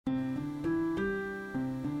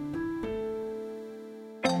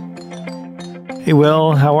Hey,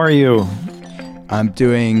 Will, how are you? I'm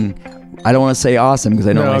doing, I don't want to say awesome because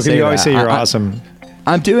I don't want to say you always that. say you're awesome.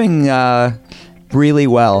 I'm doing really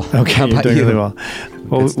well. Okay, you're doing really well.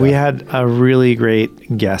 Well, Good stuff. we had a really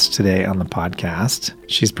great guest today on the podcast.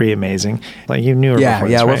 She's pretty amazing. Like, you knew her before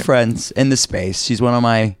this, we're right? friends in the space. She's one of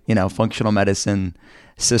my, functional medicine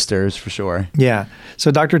sisters for sure. Yeah.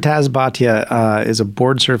 So Dr. Taz Bhatia is a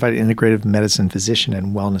board-certified integrative medicine physician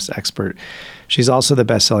and wellness expert. She's also the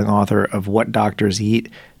best-selling author of What Doctors Eat,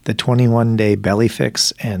 The 21-Day Belly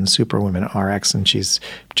Fix, and Superwoman RX, and she's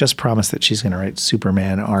just promised that she's going to write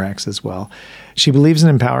Superman RX as well. She believes in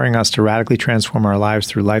empowering us to radically transform our lives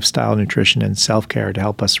through lifestyle, nutrition, and self-care to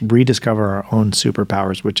help us rediscover our own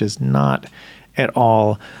superpowers, which is not at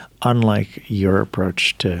all unlike your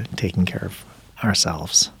approach to taking care of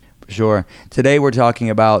ourselves. Sure. Today we're talking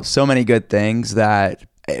about so many good things that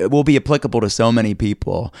it will be applicable to so many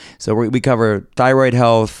people. So we cover thyroid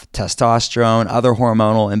health, testosterone, other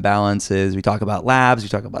hormonal imbalances. We talk about labs. We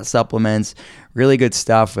talk about supplements. Really good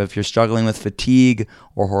stuff. If you're struggling with fatigue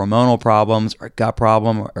or hormonal problems or gut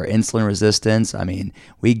problem or insulin resistance,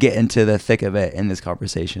 we get into the thick of it in this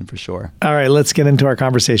conversation for sure. All right, let's get into our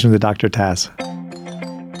conversation with Dr. Taz.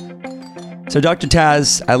 So Dr.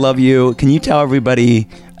 Taz, I love you. Can you tell everybody,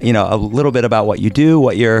 a little bit about what you do,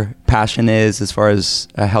 what your passion is as far as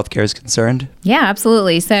healthcare is concerned? Yeah,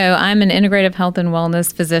 absolutely. So I'm an integrative health and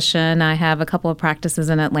wellness physician. I have a couple of practices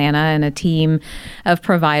in Atlanta and a team of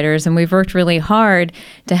providers, and we've worked really hard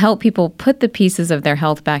to help people put the pieces of their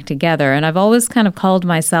health back together. And I've always kind of called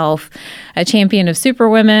myself a champion of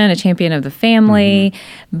superwomen, a champion of the family.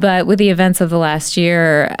 Mm-hmm. But with the events of the last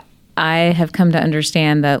year, I have come to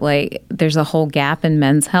understand that there's a whole gap in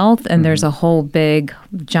men's health, and there's a whole big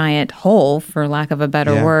giant hole, for lack of a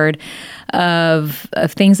better word, of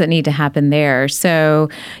things that need to happen there. So,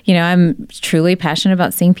 I'm truly passionate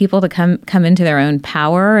about seeing people to come into their own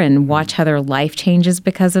power and watch how their life changes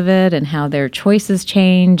because of it and how their choices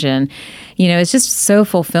change. And, it's just so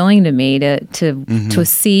fulfilling to me to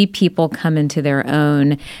see people come into their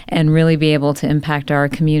own and really be able to impact our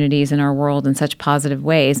communities and our world in such positive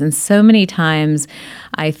ways. And so many times,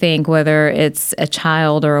 I think whether it's a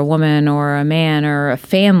child or a woman or a man or a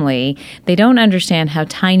family, they don't understand how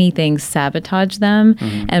tiny things sabotage them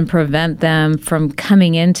and prevent them from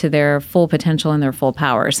coming into their full potential and their full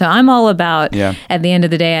power. So I'm all about, at the end of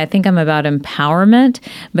the day, I think I'm about empowerment,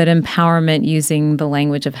 but empowerment using the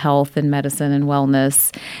language of health and medicine and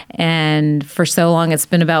wellness. And for so long, it's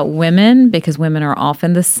been about women, because women are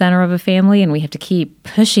often the center of a family, and we have to keep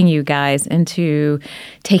pushing you guys into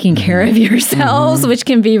taking care of yourselves, which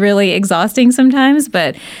can be really exhausting sometimes,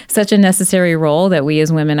 but such a necessary role that we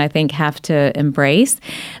as women, I think, have to embrace.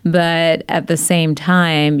 But at the same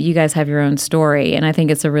time, you guys have your own story, and I think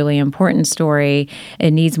it's a really important story.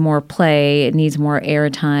 It needs more play. It needs more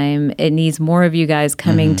airtime. It needs more of you guys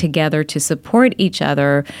coming together to support each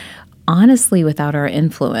other, honestly, without our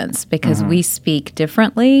influence, because we speak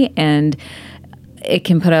differently, and it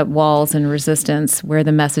can put up walls and resistance where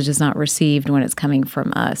the message is not received when it's coming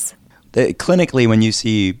from us. Clinically, when you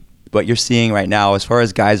see what you're seeing right now, as far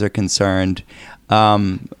as guys are concerned,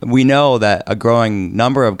 we know that a growing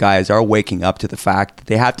number of guys are waking up to the fact that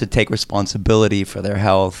they have to take responsibility for their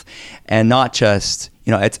health, and not just,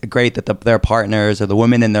 it's great that their partners or the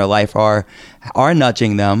women in their life are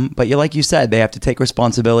nudging them, but like you said, they have to take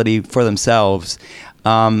responsibility for themselves.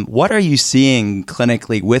 What are you seeing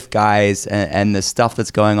clinically with guys and the stuff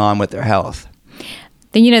that's going on with their health?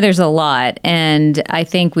 There's a lot, and I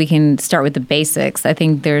think we can start with the basics. I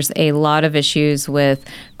think there's a lot of issues with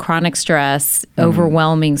chronic stress,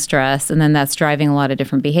 overwhelming stress, and then that's driving a lot of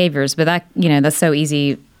different behaviors. But that's so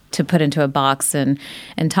easy to put into a box and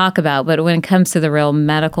talk about. But when it comes to the real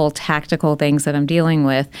medical, tactical things that I'm dealing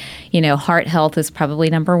with, heart health is probably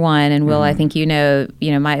number one. And Will, I think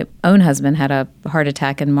my own husband had a heart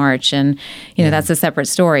attack in March, and that's a separate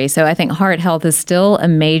story. So I think heart health is still a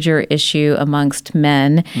major issue amongst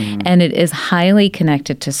men, and it is highly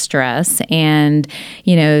connected to stress. And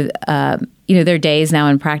there are days now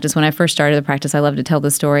in practice. When I first started the practice, I love to tell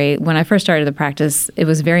the story. When I first started the practice, it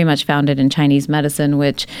was very much founded in Chinese medicine,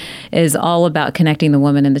 which is all about connecting the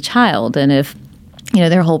woman and the child. And if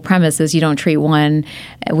their whole premise is you don't treat one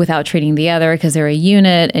without treating the other because they're a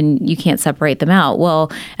unit and you can't separate them out. Well,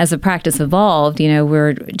 as the practice evolved,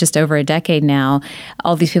 we're just over a decade now,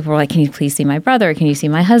 all these people were like, can you please see my brother? Can you see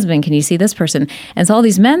my husband? Can you see this person? And so all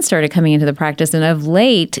these men started coming into the practice. And of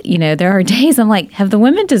late, there are days I'm like, have the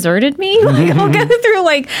women deserted me? I'll go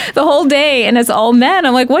through the whole day and it's all men.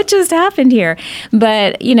 I'm like, what just happened here?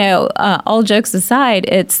 But, all jokes aside,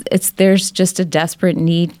 there's just a desperate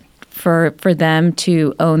need for them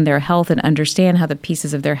to own their health and understand how the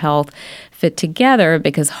pieces of their health fit together,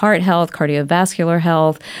 because heart health, cardiovascular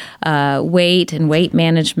health, weight and weight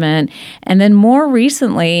management. And then more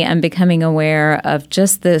recently, I'm becoming aware of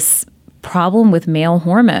just this problem with male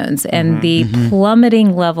hormones and the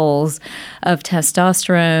plummeting levels of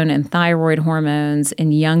testosterone and thyroid hormones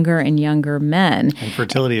in younger and younger men. And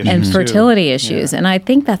fertility issues. And fertility issues. Yeah. And I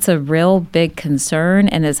think that's a real big concern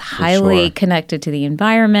and is highly connected to the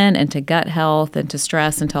environment and to gut health and to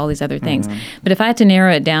stress and to all these other things. But if I had to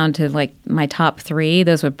narrow it down to like my top 3,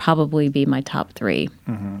 those would probably be my top 3.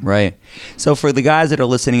 Right. So for the guys that are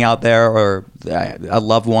listening out there, or a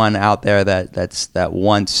loved one out there that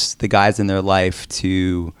wants the guys in their life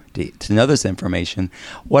to know this information,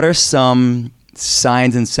 what are some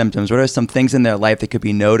signs and symptoms? What are some things in their life they could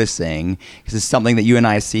be noticing? Because it's something that you and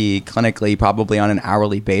I see clinically, probably on an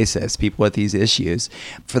hourly basis, people with these issues.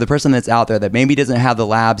 For the person that's out there that maybe doesn't have the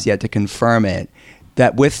labs yet to confirm it,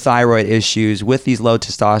 that with thyroid issues, with these low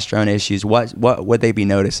testosterone issues, what would they be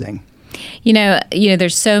noticing? You know,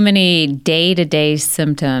 there's so many day-to-day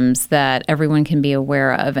symptoms that everyone can be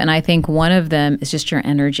aware of. And I think one of them is just your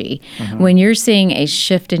energy. When you're seeing a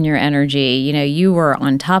shift in your energy, you were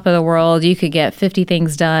on top of the world, you could get 50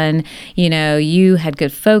 things done, you had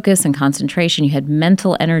good focus and concentration, you had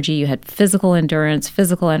mental energy, you had physical endurance,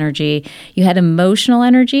 physical energy, you had emotional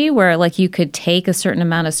energy where like you could take a certain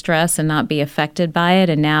amount of stress and not be affected by it.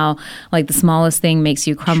 And now like the smallest thing makes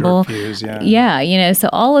you crumble. Short fuse, Yeah, so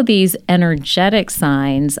all of these energetic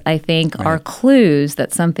signs, I think, are clues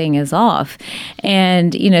that something is off.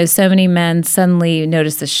 And, so many men suddenly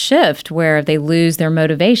notice a shift where they lose their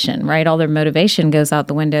motivation, right? All their motivation goes out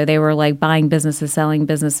the window. They were like buying businesses, selling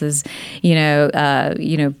businesses,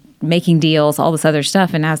 making deals, all this other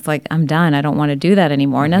stuff. And now it's like, I'm done. I don't want to do that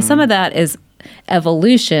anymore. Now, some of that is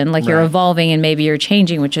evolution, like you're evolving and maybe you're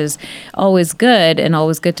changing, which is always good and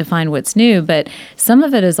always good to find what's new. But some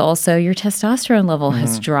of it is also your testosterone level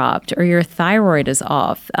has dropped or your thyroid is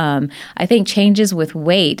off. I think changes with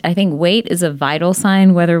weight. I think weight is a vital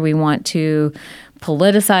sign, whether we want to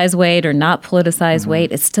politicize weight or not politicize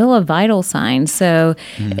weight, it's still a vital sign. So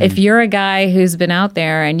if you're a guy who's been out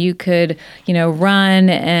there and you could, run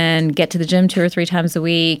and get to the gym 2 or 3 times a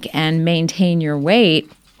week and maintain your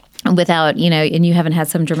weight, without, and you haven't had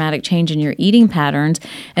some dramatic change in your eating patterns,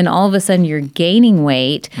 and all of a sudden you're gaining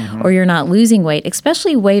weight or you're not losing weight,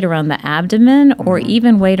 especially weight around the abdomen or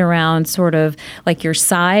even weight around sort of like your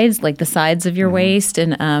sides, like the sides of your waist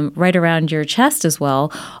and right around your chest as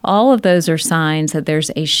well. All of those are signs that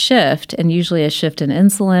there's a shift, and usually a shift in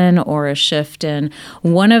insulin or a shift in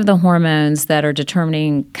one of the hormones that are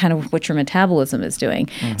determining kind of what your metabolism is doing.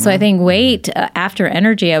 So I think weight, after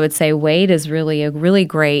energy, I would say weight is really a really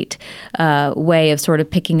great way of sort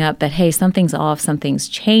of picking up that, hey, something's off, something's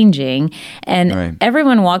changing. And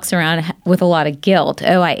everyone walks around with a lot of guilt.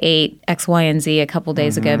 Oh, I ate X, Y, and Z a couple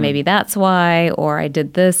days ago. Maybe that's why. Or I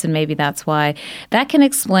did this and maybe that's why. That can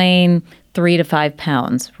explain 3 to 5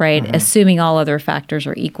 pounds, right? Assuming all other factors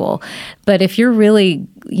are equal. But if you're really,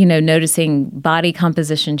 noticing body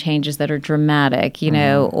composition changes that are dramatic,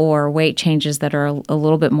 or weight changes that are a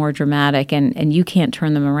little bit more dramatic and you can't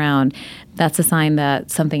turn them around, that's a sign that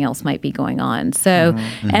something else might be going on. So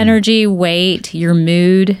energy, weight, your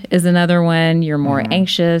mood is another one. You're more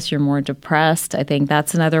anxious, you're more depressed. I think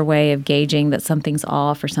that's another way of gauging that something's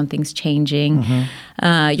off or something's changing.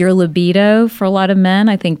 Your libido for a lot of men,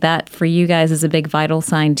 I think that for you guys is a big vital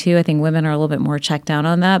sign too. I think women are a little bit more checked out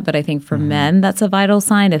on that, but I think for men, that's a vital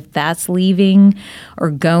sign. If that's leaving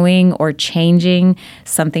or going or changing,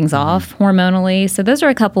 something's off hormonally. So those are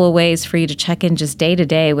a couple of ways for you to check in just day to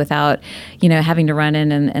day without, having to run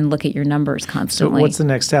in and look at your numbers constantly. So what's the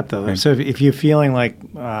next step though? So if you're feeling like,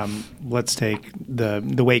 let's take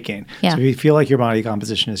the weight gain. Yeah. So if you feel like your body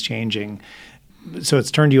composition is changing, so it's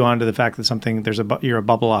turned you on to the fact that you're a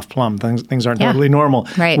bubble off plum. Things aren't totally normal.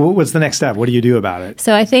 Right. What's the next step? What do you do about it?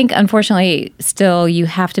 So I think, unfortunately, still you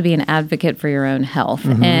have to be an advocate for your own health.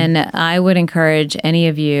 And I would encourage any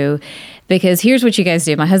of you, because here's what you guys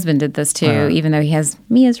do. My husband did this too, even though he has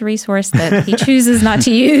me as a resource that he chooses not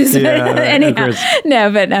to use. Anyhow, no,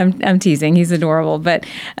 but I'm teasing. He's adorable, but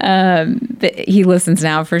he listens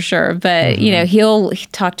now for sure. But he'll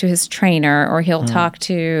talk to his trainer or he'll talk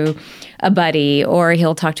to a buddy, or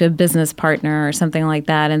he'll talk to a business partner or something like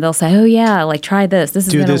that, and they'll say, oh yeah, like try this. This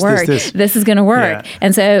is going to work. This is going to work. Yeah.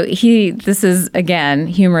 And so this is, again,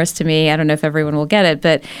 humorous to me. I don't know if everyone will get it,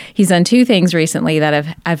 but he's done 2 things recently that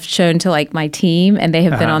I've shown to like my team, and they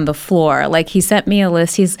have been on the floor. Like he sent me a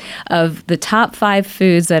list of the top 5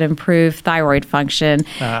 foods that improve thyroid function.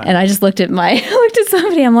 And I just looked at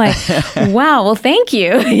somebody, I'm like, wow, well, thank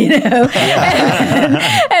you. And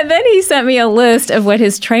then he sent me a list of what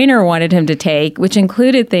his trainer wanted him to take, which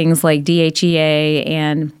included things like DHEA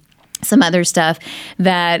and some other stuff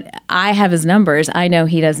that I have as numbers I know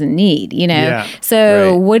he doesn't need,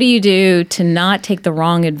 So what do you do to not take the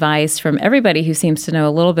wrong advice from everybody who seems to know a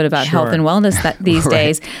little bit about health and wellness these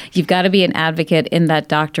days? You've got to be an advocate in that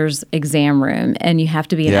doctor's exam room, and you have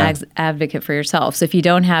to be an advocate for yourself. So if you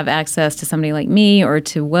don't have access to somebody like me or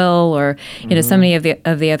to Will or so many of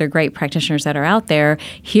the other great practitioners that are out there,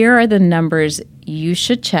 here are the numbers you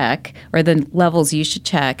should check, or the levels you should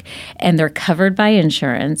check, and they're covered by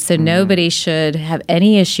insurance, so nobody should have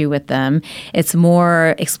any issue with them. It's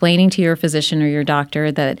more explaining to your physician or your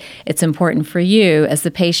doctor that it's important for you as the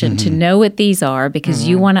patient to know what these are, because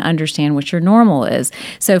you want to understand what your normal is.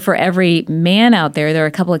 So for every man out there are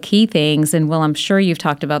a couple of key things, and Will, I'm sure you've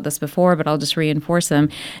talked about this before, but I'll just reinforce them.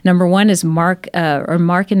 Number 1 is mark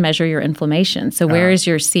and measure your inflammation. So where is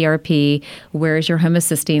your CRP? Where is your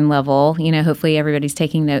homocysteine level? Hopefully everybody's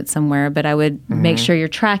taking notes somewhere, but I would make sure you're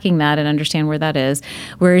tracking that and understand where that is.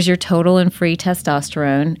 Where is your total and free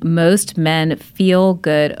testosterone? Most men feel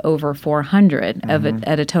good over 400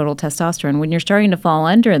 at a total testosterone. When you're starting to fall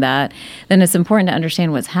under that, then it's important to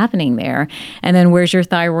understand what's happening there. And then where's your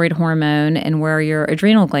thyroid hormone, and where are your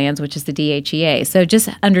adrenal glands, which is the DHEA. So just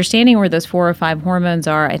understanding where those 4 or 5 hormones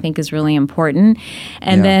are, I think, is really important.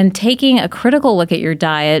 And then taking a critical look at your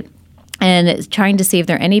diet and trying to see if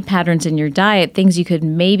there are any patterns in your diet, things you could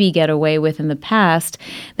maybe get away with in the past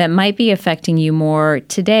that might be affecting you more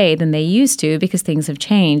today than they used to, because things have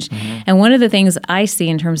changed. And one of the things I see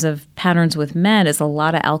in terms of patterns with men is a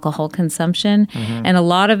lot of alcohol consumption. And a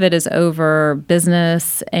lot of it is over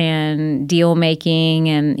business and deal making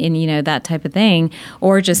and that type of thing.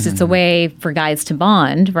 Or just it's a way for guys to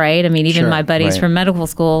bond, right? I mean, even my buddies from medical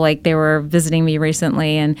school, like they were visiting me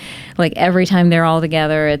recently, and like every time they're all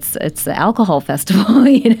together, it's the alcohol festival,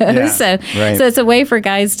 So it's a way for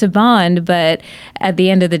guys to bond, but at the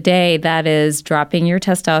end of the day, that is dropping your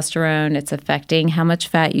testosterone. It's affecting how much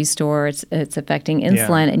fat you store. It's affecting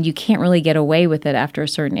insulin, and you can't really get away with it after a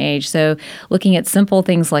certain age. So looking at simple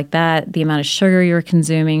things like that, the amount of sugar you're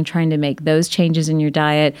consuming, trying to make those changes in your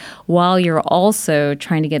diet while you're also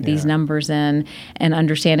trying to get these numbers in and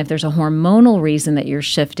understand if there's a hormonal reason that you're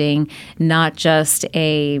shifting, not just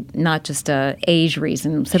a age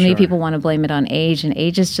reason. So many people want to blame it on age, and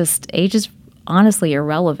age is honestly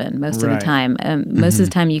irrelevant most of the time. Most of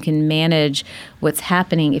the time you can manage what's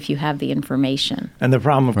happening if you have the information. And the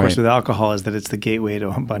problem, of course, with alcohol is that it's the gateway to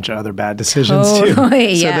a bunch of other bad decisions too. So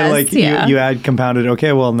you add compounded,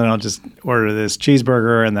 and then I'll just order this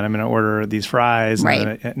cheeseburger, and then I'm going to order these fries,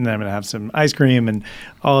 and then I'm going to have some ice cream, and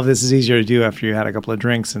all of this is easier to do after you had a couple of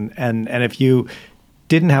drinks. And if you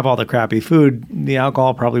didn't have all the crappy food, the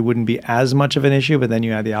alcohol probably wouldn't be as much of an issue, but then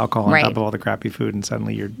you add the alcohol on top of all the crappy food, and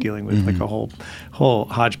suddenly you're dealing with like a whole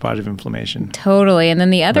hodgepodge of inflammation. Totally. And then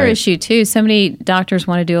the other issue too, so many doctors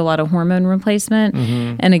want to do a lot of hormone replacement.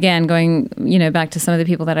 And again, going back to some of the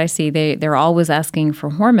people that I see, they're always asking for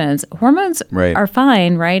hormones. Hormones are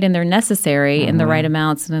fine, right? And they're necessary in the right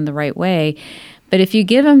amounts and in the right way. But if you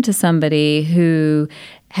give them to somebody who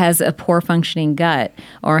has a poor functioning gut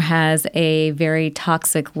or has a very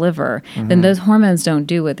toxic liver, then those hormones don't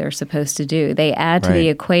do what they're supposed to do. They add to the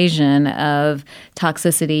equation of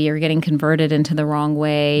toxicity. You're getting converted into the wrong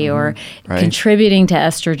way or contributing to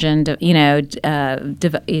estrogen,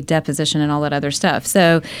 deposition and all that other stuff.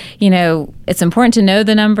 So, it's important to know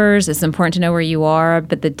the numbers. It's important to know where you are,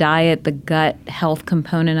 but the diet, the gut health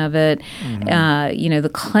component of it,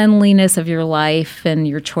 the cleanliness of your life and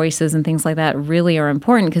your choices and things like that really are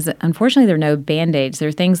important. Because unfortunately, there are no Band-Aids. There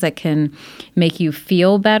are things that can make you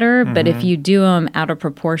feel better, but if you do them out of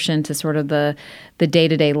proportion to sort of the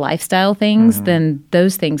day-to-day lifestyle things, then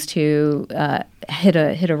those things too hit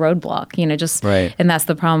a roadblock. And that's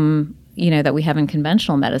the problem. That we have in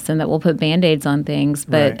conventional medicine, that we'll put Band-Aids on things,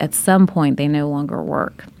 but at some point they no longer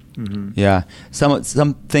work. Yeah,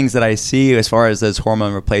 some things that I see as far as those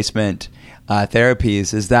hormone replacement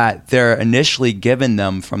therapies is that they're initially given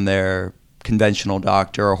them from their conventional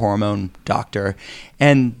doctor or hormone doctor,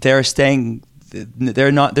 and they're staying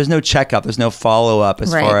there's no checkup, there's no follow-up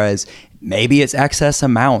as far as maybe it's excess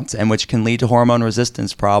amounts, and which can lead to hormone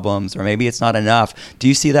resistance problems, or maybe it's not enough. Do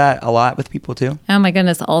you see that a lot with people too? Oh my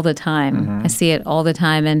goodness, all the time. I see it all the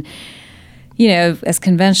time. And, you know, as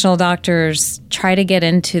conventional doctors try to get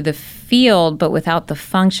into the field, but without the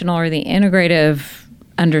functional or the integrative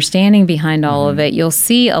understanding behind all of it, you'll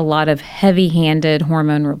see a lot of heavy-handed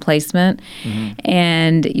hormone replacement,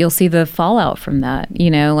 and you'll see the fallout from that.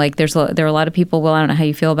 You know, like there are a lot of people, well, I don't know how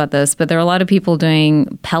you feel about this, but there are a lot of people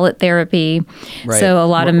doing pellet therapy. Right. So a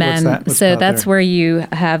lot of men, What's so pellet that's therapy? where you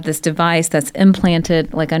have this device that's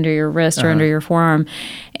implanted like under your wrist or under your forearm,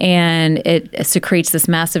 and it secretes this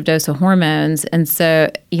massive dose of hormones. And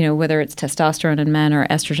so, you know, whether it's testosterone in men or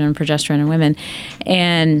estrogen and progesterone in women,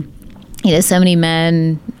 and you know, so many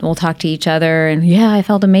men will talk to each other and, yeah, I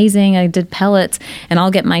felt amazing. I did pellets, and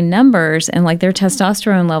I'll get my numbers, and like their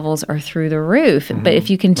testosterone levels are through the roof. But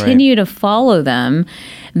if you continue to follow them,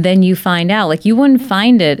 then you find out, like you wouldn't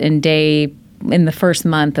find it in the first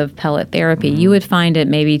month of pellet therapy. You would find it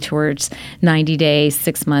maybe towards 90 days,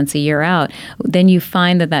 6 months, a year out. Then you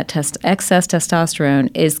find that excess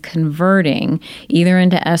testosterone is converting either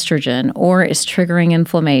into estrogen, or is triggering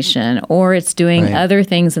inflammation, or it's doing other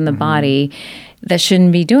things in the body that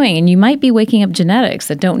shouldn't be doing. And you might be waking up genetics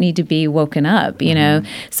that don't need to be woken up, you know?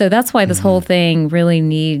 So that's why this whole thing really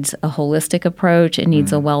needs a holistic approach. It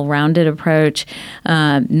needs a well-rounded approach,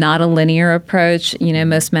 not a linear approach. You know,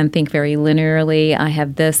 most men think very linearly. I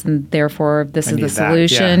have this, and therefore this is the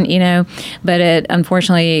solution, you know? But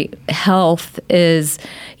unfortunately, health is,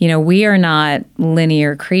 you know, we are not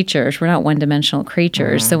linear creatures. We're not one-dimensional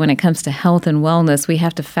creatures. So when it comes to health and wellness, we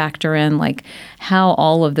have to factor in like how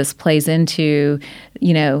all of this plays into,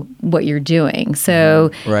 you know, what you're doing. So,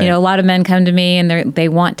 you know, a lot of men come to me and they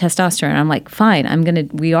want testosterone. I'm like, fine,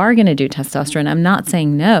 we are going to do testosterone. I'm not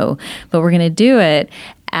saying no, but we're going to do it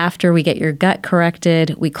after we get your gut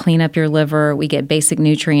corrected, we clean up your liver, we get basic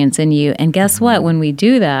nutrients in you. And guess what? When we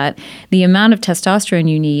do that, the amount of testosterone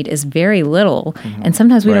you need is very little. And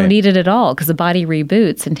sometimes we don't need it at all because the body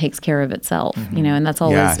reboots and takes care of itself, you know, and that's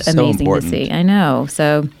always amazing to see. I know.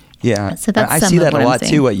 So that's I see that a lot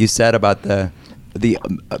too, what you said about the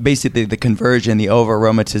basically the conversion, the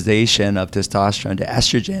over-aromatization of testosterone to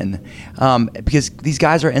estrogen, because these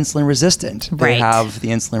guys are insulin resistant. They have the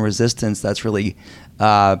insulin resistance that's really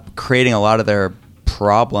creating a lot of their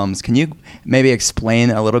problems. Can you maybe explain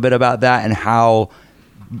a little bit about that and how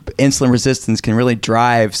insulin resistance can really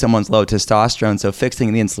drive someone's low testosterone? So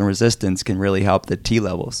fixing the insulin resistance can really help the T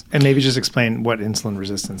levels. And maybe just explain what insulin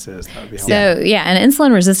resistance is. That would be helpful. So, and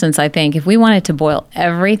insulin resistance, I think, if we wanted to boil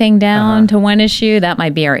everything down to one issue, that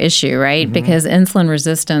might be our issue, right? Because insulin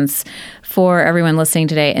resistance, for everyone listening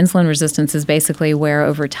today, insulin resistance is basically where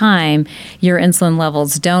over time your insulin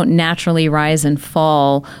levels don't naturally rise and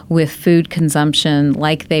fall with food consumption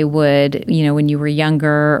like they would, you know, when you were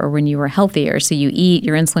younger or when you were healthier. So you eat,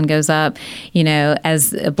 your insulin goes up, you know,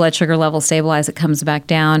 as blood sugar levels stabilize, it comes back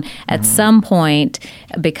down. At some point,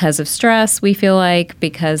 because of stress, we feel like,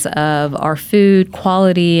 because of our food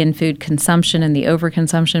quality and food consumption and the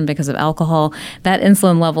overconsumption because of alcohol, that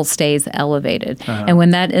insulin level stays elevated. And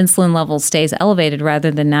when that insulin level stays elevated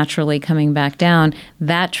rather than naturally coming back down,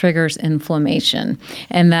 that triggers inflammation.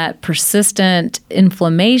 And that persistent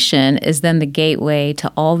inflammation is then the gateway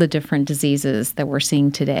to all the different diseases that we're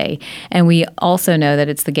seeing today. And we also know that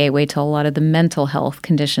it's the gateway to a lot of the mental health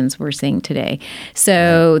conditions we're seeing today.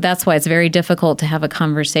 So that's why it's very difficult to have a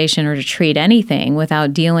conversation or to treat anything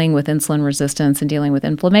without dealing with insulin resistance and dealing with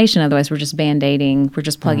inflammation. Otherwise, we're just band-aiding, we're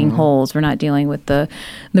just plugging holes. We're not dealing with the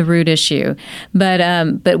root issue. But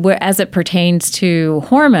as it pertains to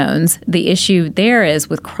hormones, the issue there is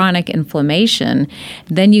with chronic inflammation.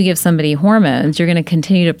 Then you give somebody hormones, you're going to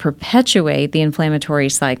continue to perpetuate the inflammatory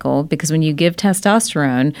cycle, because when you give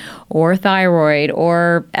testosterone or thyroid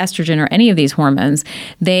or estrogen or any of these hormones,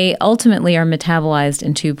 they ultimately are metabolized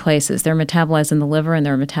in two places. They're metabolized in the liver and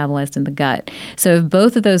they're metabolized in the gut. So if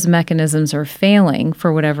both of those mechanisms are failing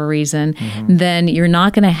for whatever reason, then you're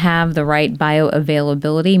not going to have the right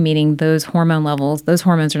bioavailability, meaning those hormone levels, those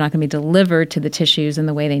hormones are not going to be delivered to the tissues in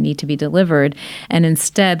the way they need to be delivered. And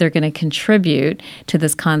instead, they're going to contribute to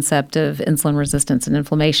this concept of insulin resistance and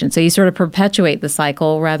inflammation. So you sort of perpetuate the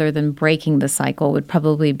cycle rather than breaking the cycle would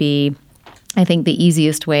probably be, I think, the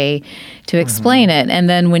easiest way to explain it. And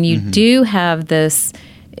then when you do have this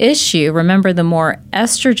issue, remember, the more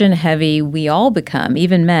estrogen heavy we all become,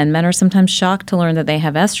 even men are sometimes shocked to learn that they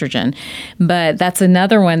have estrogen. But that's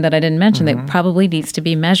another one that I didn't mention that probably needs to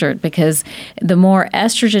be measured, because the more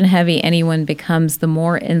estrogen heavy anyone becomes, the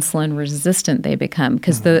more insulin resistant they become,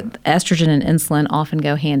 because the estrogen and insulin often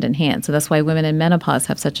go hand in hand. So that's why women in menopause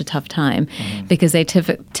have such a tough time, because they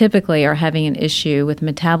typically are having an issue with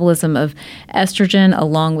metabolism of estrogen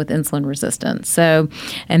along with insulin resistance. So,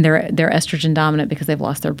 and they're estrogen dominant because they've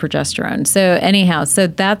lost their progesterone. So anyhow,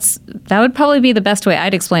 that would probably be the best way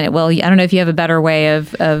I'd explain it. Well, I don't know if you have a better way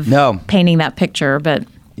of painting that picture, but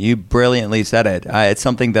you brilliantly said it. It's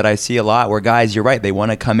something that I see a lot where guys, you're right, they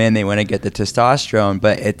want to come in, they want to get the testosterone,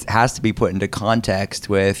 but it has to be put into context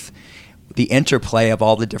with the interplay of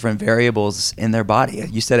all the different variables in their body.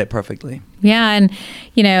 You said it perfectly. Yeah, and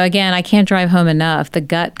again, I can't drive home enough the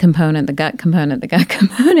gut component,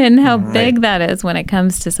 and how big that is when it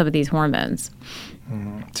comes to some of these hormones.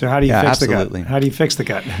 So how do you fix the gut? How do you fix the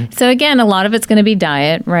gut? So again, a lot of it's going to be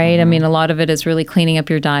diet, right? I mean, a lot of it is really cleaning up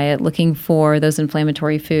your diet, looking for those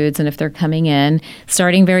inflammatory foods, and if they're coming in,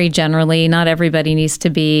 starting very generally. Not everybody needs to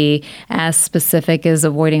be as specific as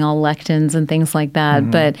avoiding all lectins and things like that,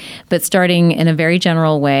 but starting in a very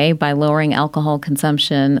general way by lowering alcohol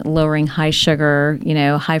consumption, lowering high sugar,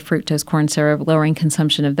 high fructose corn syrup, lowering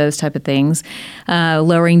consumption of those type of things,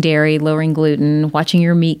 lowering dairy, lowering gluten, watching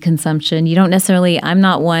your meat consumption. You don't necessarily, I'm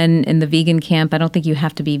not one in the vegan camp. I don't think you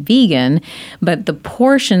have to be vegan, but the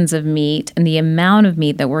portions of meat and the amount of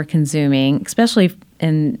meat that we're consuming, especially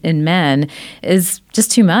in men, is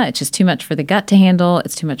just too much. It's too much for the gut to handle.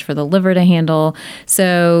 It's too much for the liver to handle.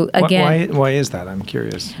 So again, why is that? I'm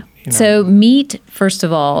curious. So meat, first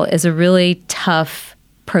of all, is a really tough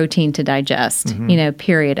protein to digest,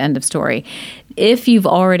 period, end of story. If you've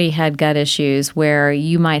already had gut issues where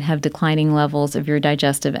you might have declining levels of your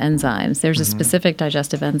digestive enzymes, there's a specific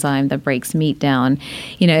digestive enzyme that breaks meat down.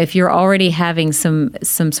 If you're already having some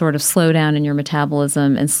sort of slowdown in your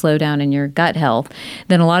metabolism and slowdown in your gut health,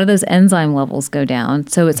 then a lot of those enzyme levels go down.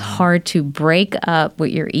 So it's hard to break up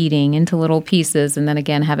what you're eating into little pieces and then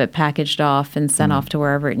again have it packaged off and sent off to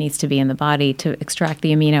wherever it needs to be in the body to extract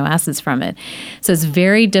the amino acids from it. So it's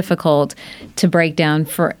very difficult to break down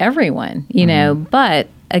for everyone, But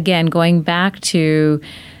again, going back to,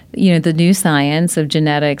 the new science of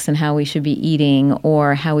genetics and how we should be eating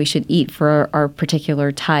or how we should eat for our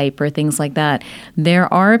particular type or things like that,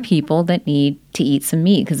 there are people that need to eat some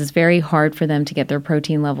meat because it's very hard for them to get their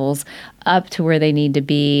protein levels up to where they need to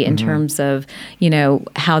be in terms of,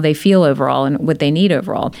 how they feel overall and what they need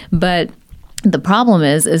overall. But the problem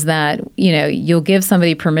is that, you'll give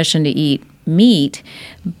somebody permission to eat meat,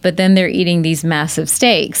 but then they're eating these massive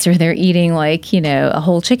steaks or they're eating a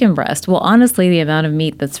whole chicken breast. Well, honestly, the amount of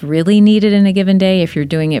meat that's really needed in a given day, if you're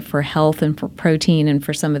doing it for health and for protein and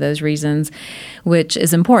for some of those reasons, which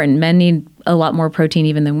is important, men need a lot more protein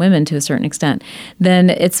even than women to a certain extent, then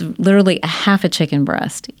it's literally a half a chicken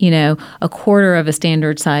breast, a quarter of a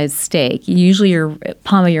standard size steak. Usually your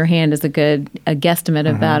palm of your hand is a guesstimate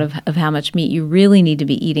of how much meat you really need to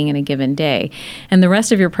be eating in a given day. And the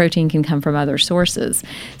rest of your protein can come from other sources.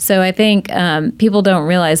 So I think people don't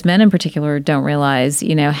realize, men in particular don't realize,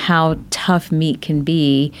 how tough meat can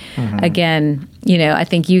be. Again, I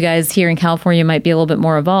think you guys here in California might be a little bit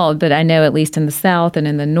more evolved, but I know at least in the South and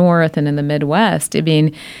in the North and in the Midwest,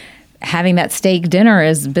 having that steak dinner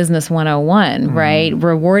is business 101, right?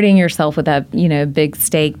 Rewarding yourself with that, big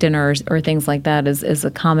steak dinners or things like that is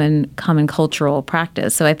a common cultural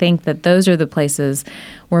practice. So I think that those are the places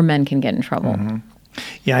where men can get in trouble.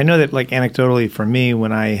 Yeah, I know that anecdotally for me,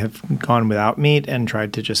 when I have gone without meat and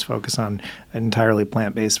tried to just focus on an entirely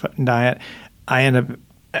plant-based diet, I end up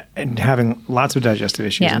having lots of digestive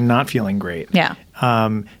issues and not feeling great. Yeah.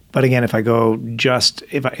 But again, if I go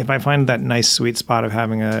if I find that nice sweet spot of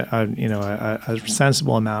having a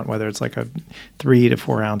sensible amount, whether it's like a 3 to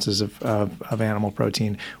 4 ounces of animal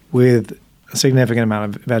protein with a significant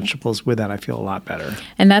amount of vegetables with that, I feel a lot better.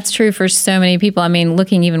 And that's true for so many people. I mean,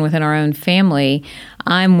 looking even within our own family,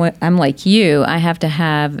 I'm like you. I have to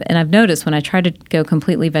have, and I've noticed when I try to go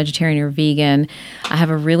completely vegetarian or vegan, I have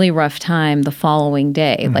a really rough time the following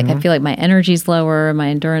day. Like I feel like my energy's lower, my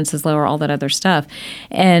endurance is lower, all that other stuff.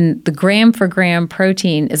 And the gram for gram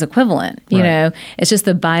protein is equivalent. You know, it's just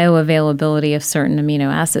the bioavailability of certain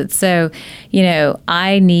amino acids. So,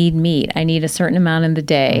 I need meat. I need a certain amount in the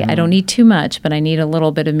day. I don't need too much, but I need a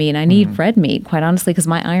little bit of meat. I need red meat, quite honestly, because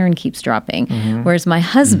my iron keeps dropping. Whereas my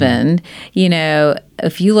husband,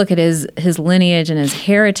 if you look at his lineage and his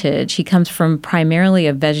heritage, he comes from primarily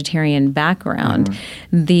a vegetarian background.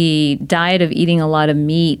 The diet of eating a lot of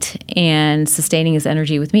meat and sustaining his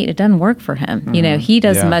energy with meat, it doesn't work for him. He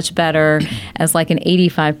does much better as like an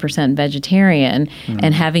 85% vegetarian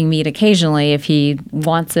and having meat occasionally if he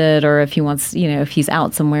wants it, or if he wants, if he's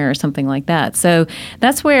out somewhere or something like that. So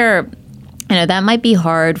that's where that might be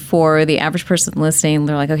hard for the average person listening.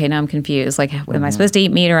 They're like, okay, now I'm confused. Like, am I supposed to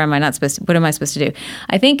eat meat, or am I not supposed to? What am I supposed to do?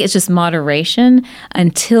 I think it's just moderation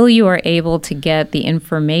until you are able to get the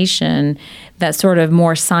information that sort of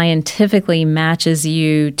more scientifically matches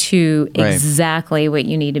you to exactly what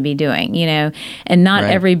you need to be doing, and not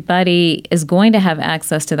everybody is going to have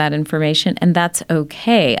access to that information, and that's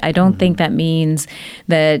okay. I don't think that means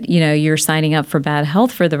that, you're signing up for bad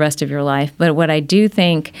health for the rest of your life. But what I do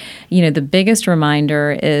think, the biggest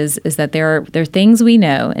reminder is that there are things we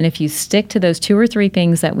know, and if you stick to those 2 or 3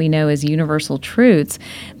 things that we know as universal truths,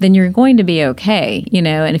 then you're going to be okay,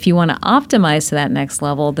 and if you want to optimize to that next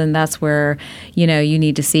level, then that's where you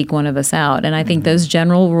need to seek one of us out. And I think those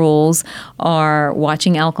general rules are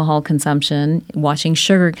watching alcohol consumption, watching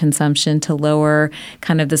sugar consumption to lower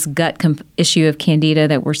kind of this gut issue of candida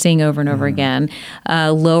that we're seeing over and over again,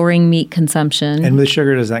 lowering meat consumption. And with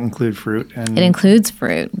sugar, does that include fruit? It includes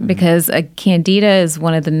fruit because candida is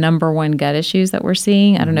one of the number one gut issues that we're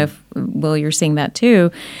seeing. I don't know if, Will, you're seeing that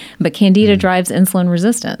too, but candida drives insulin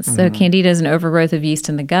resistance. So candida is an overgrowth of yeast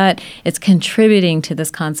in the gut. It's contributing to this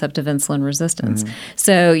concept of insulin resistance.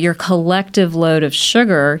 So your collective load of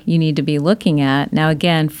sugar you need to be looking at. Now,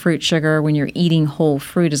 again, fruit sugar, when you're eating whole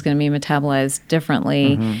fruit, is going to be metabolized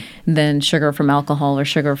differently than sugar from alcohol or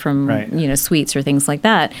sugar from sweets or things like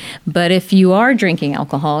that. But if you are drinking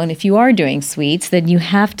alcohol and if you are doing sweets, then you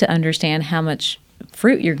have to understand how much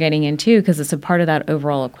fruit you're getting into, because it's a part of that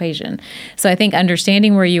overall equation. So I think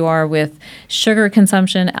understanding where you are with sugar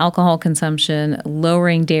consumption, alcohol consumption,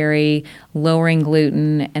 lowering dairy, lowering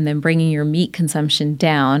gluten, and then bringing your meat consumption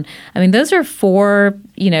down. I mean, those are 4,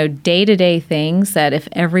 day-to-day things that if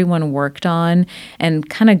everyone worked on and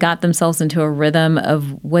kind of got themselves into a rhythm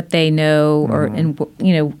of what they know or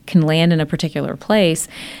can land in a particular place,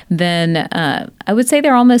 then I would say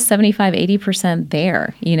they're almost 75, 80%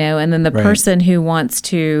 there, and then the person who wants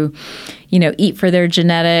to, eat for their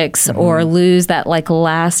genetics or lose that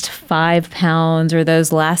last 5 pounds or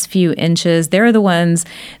those last few inches, they're the ones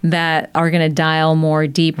that are going to dial more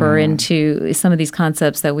deeper into some of these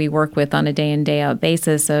concepts that we work with on a day in, day out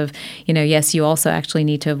basis of, yes, you also actually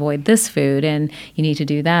need to avoid this food and you need to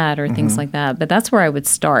do that or things like that. But that's where I would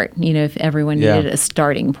start, if everyone needed a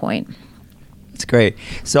starting point. That's great.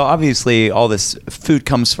 So obviously all this food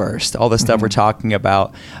comes first, all the stuff we're talking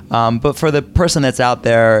about. But for the person that's out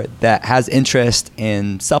there that has interest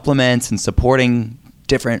in supplements and supporting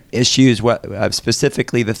different issues, what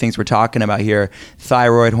specifically the things we're talking about here,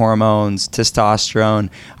 thyroid hormones, testosterone,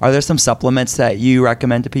 are there some supplements that you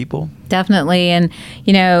recommend to people? Definitely. And,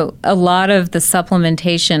 a lot of the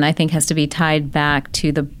supplementation, I think, has to be tied back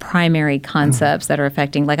to the primary concepts that are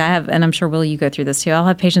affecting. Like I have, and I'm sure, Will, you go through this too. I'll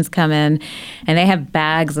have patients come in and they have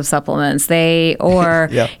bags of supplements. Some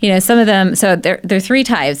of them, so there are 3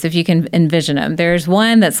 types if you can envision them. There's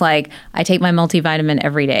one that's like, I take my multivitamin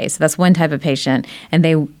every day. So that's one type of patient. And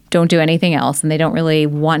they don't do anything else and they don't really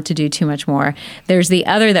want to do too much more. There's the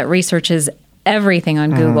other that researches everything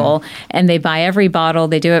on Google and they buy every bottle.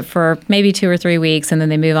 They do it for maybe 2 or 3 weeks and then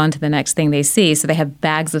they move on to the next thing they see. So they have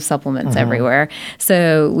bags of supplements everywhere.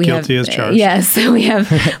 So we Guilty as charged. Yes, so we have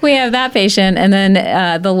that patient. And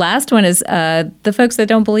then the last one is the folks that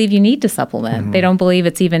don't believe you need to supplement. They don't believe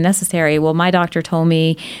it's even necessary. Well, my doctor told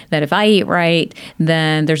me that if I eat right,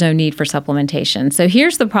 then there's no need for supplementation. So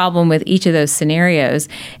here's the problem with each of those scenarios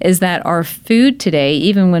is that our food today,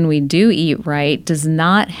 even when we do eat right, does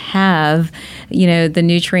not have the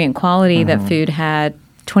nutrient quality that food had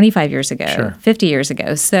 25 years ago, 50 years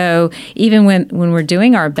ago. So even when we're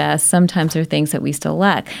doing our best, sometimes there are things that we still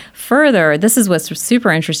lack. Further, this is what's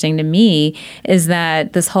super interesting to me is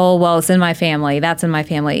that this whole, well, it's in my family, that's in my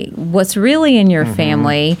family. What's really in your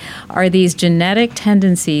family are these genetic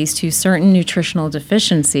tendencies to certain nutritional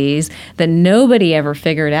deficiencies that nobody ever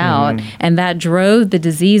figured out. And that drove the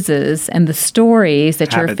diseases and the stories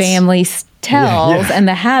that your family tells and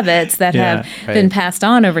the habits that have been passed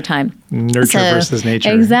on over time. Nurture versus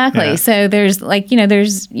nature. Exactly. Yeah. So there's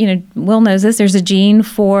Will knows this, there's a gene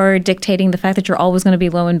for dictating the fact that you're always going to be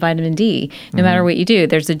low in vitamin D, no matter what you do.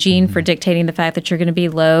 There's a gene for dictating the fact that you're going to be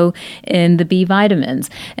low in the B vitamins.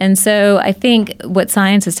 And so I think what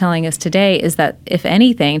science is telling us today is that if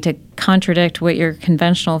anything, to contradict what your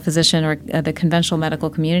conventional physician or the conventional medical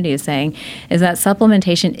community is saying, is that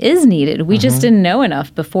supplementation is needed. We just didn't know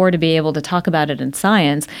enough before to be able to talk about it in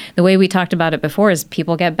science. The way we talked about it before is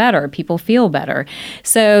people get better, people feel better.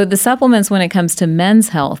 So the supplements when it comes to men's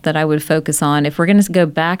health that I would focus on, if we're going to go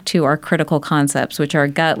back to our critical concepts, which are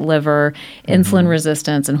gut, liver, insulin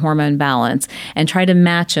resistance, and hormone balance, and try to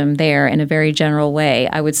match them there in a very general way,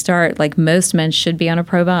 I would start, like most men should be on a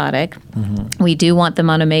probiotic. We do want them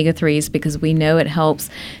on omega-3s because we know it helps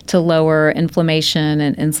to lower inflammation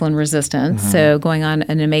and insulin resistance. So going on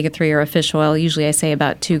an omega-3 or a fish oil, usually I say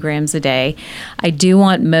about 2 grams a day. I do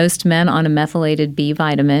want most men on a methylated B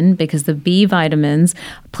vitamin because the B vitamins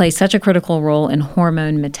play such a critical role in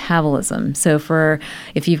hormone metabolism. So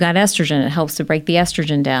if you've got estrogen, it helps to break the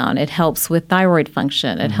estrogen down. It helps with thyroid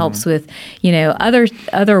function. It helps with,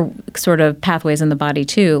 other sort of pathways in the body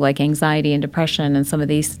too, like anxiety and depression and some of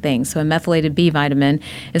these things. So a methylated B vitamin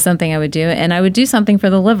is something I would do. And I would do something for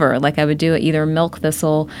the liver, like I would do either milk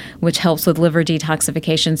thistle, which helps with liver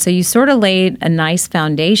detoxification. So you sort of laid a nice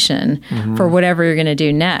foundation for whatever you're going to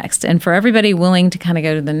do next. And for everybody willing to kind of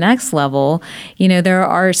go to the next level, there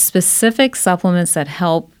are specific supplements that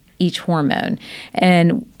help each hormone.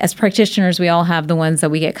 And as practitioners, we all have the ones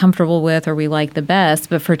that we get comfortable with or we like the best.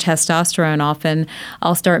 But for testosterone, often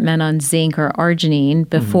I'll start men on zinc or arginine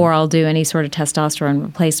before I'll do any sort of testosterone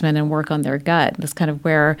replacement and work on their gut. That's kind of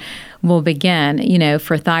where we'll begin.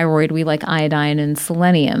 For thyroid, we like iodine and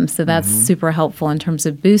selenium. So that's super helpful in terms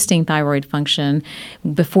of boosting thyroid function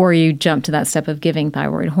before you jump to that step of giving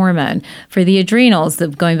thyroid hormone. For the adrenals,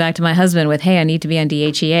 going back to my husband with, hey, I need to be on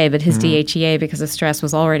DHEA, but his DHEA, because of stress,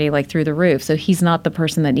 was already like through the roof. So he's not the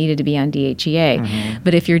person that needed to be on DHEA.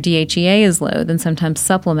 But if your DHEA is low, then sometimes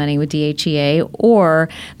supplementing with DHEA or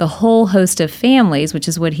the whole host of families, which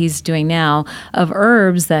is what he's doing now, of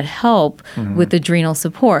herbs that help with adrenal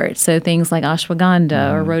support. So things like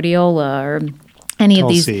ashwagandha or rhodiola or any of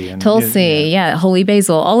these, Tulsi, holy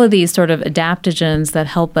basil, all of these sort of adaptogens that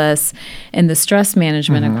help us in the stress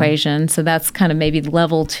management equation. So that's kind of maybe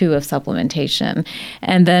level 2 of supplementation.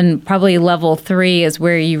 And then probably level 3 is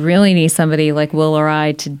where you really need somebody like Will or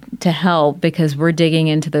I to help, because we're digging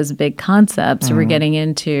into those big concepts. We're getting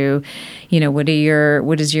into, what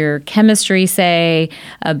does your chemistry say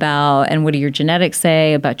about, and what do your genetics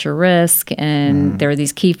say about your risk? And there are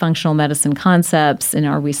these key functional medicine concepts, and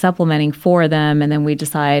are we supplementing for them? And then we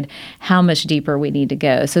decide how much deeper we need to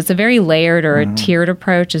go. So it's a very layered or a tiered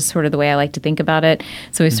approach is sort of the way I like to think about it.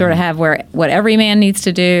 So we sort of have what every man needs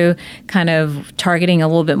to do, kind of targeting a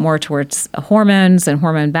little bit more towards hormones and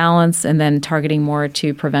hormone balance, and then targeting more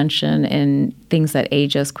to prevention and things that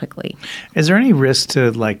age us quickly. Is there any risk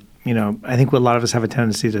to I think a lot of us have a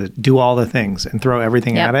tendency to do all the things and throw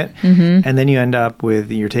everything at it. And then you end up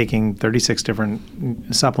with, you're taking 36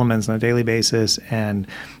 different supplements on a daily basis, and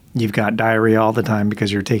you've got diarrhea all the time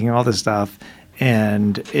because you're taking all this stuff.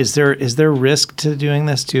 And is there risk to doing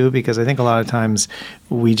this too? Because I think a lot of times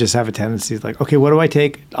we just have a tendency like, okay, what do I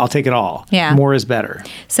take? I'll take it all. Yeah. More is better.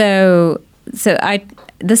 So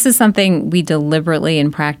this is something we deliberately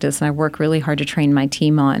in practice, and I work really hard to train my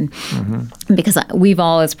team on, because we've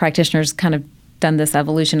all as practitioners kind of done this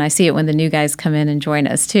evolution. I see it when the new guys come in and join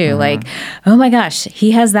us too. Like, oh my gosh, he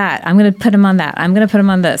has that. I'm going to put him on that. I'm going to put him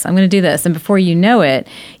on this. I'm going to do this. And before you know it,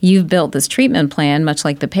 you've built this treatment plan, much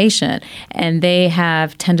like the patient, and they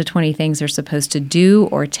have 10 to 20 things they're supposed to do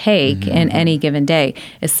or take in any given day.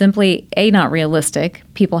 It's simply, not realistic.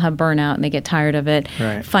 People have burnout and they get tired of it.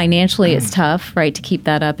 Right. Financially, it's tough, right, to keep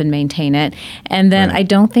that up and maintain it. And then I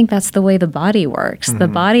don't think that's the way the body works. The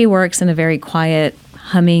body works in a very quiet,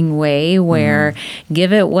 humming way where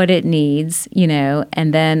give it what it needs,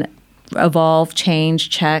 and then evolve, change,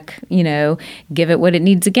 check, give it what it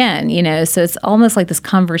needs again, So it's almost like this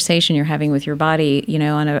conversation you're having with your body,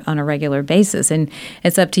 on a regular basis. And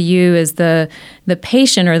it's up to you as the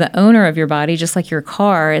patient or the owner of your body, just like your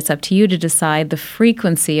car. It's up to you to decide the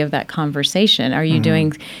frequency of that conversation. Are you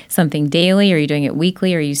doing something daily? Are you doing it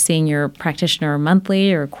weekly? Are you seeing your practitioner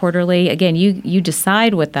monthly or quarterly? Again, you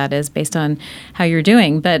decide what that is based on how you're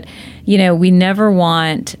doing. But, we never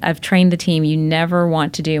want, I've trained the team, you never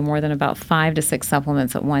want to do more than about 5 to 6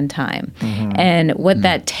 supplements at one time. And what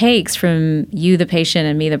that takes from you, the patient,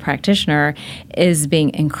 and me, the practitioner, is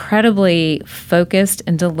being incredibly focused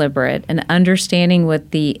and deliberate and understanding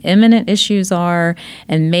what the imminent issues are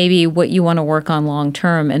and maybe what you want to work on long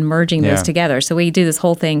term and merging those together. So we do this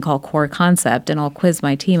whole thing called core concept, and I'll quiz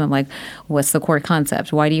my team. I'm like, what's the core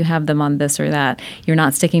concept? Why do you have them on this or that? You're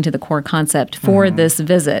not sticking to the core concept for this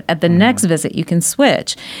visit. At the next visit, you can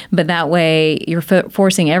switch. But that way, you're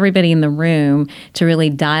forcing everybody everybody in the room to really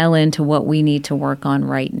dial into what we need to work on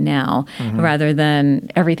right now, rather than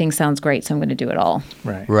everything sounds great, so I'm going to do it all.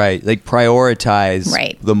 Right. Like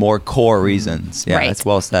prioritize the more core reasons. Yeah, that's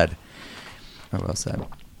well said. Well said.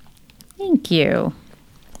 Thank you.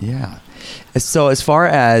 Yeah. So as far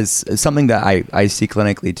as something that I see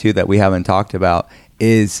clinically too that we haven't talked about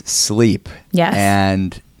is sleep. Yes.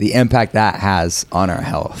 And the impact that has on our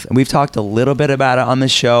health. And we've talked a little bit about it on the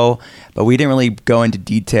show, but we didn't really go into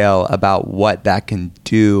detail about what that can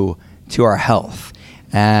do to our health.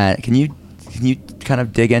 Can you kind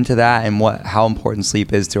of dig into that and how important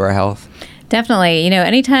sleep is to our health? Definitely.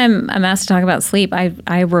 Anytime I'm asked to talk about sleep,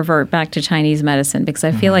 I revert back to Chinese medicine because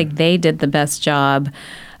I feel like they did the best job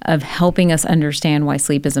of helping us understand why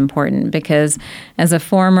sleep is important. Because as a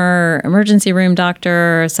former emergency room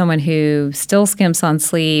doctor, someone who still skimps on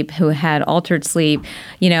sleep, who had altered sleep,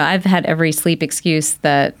 I've had every sleep excuse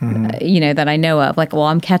that, that I know of. Like, well,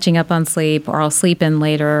 I'm catching up on sleep, or I'll sleep in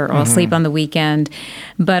later, or I'll sleep on the weekend.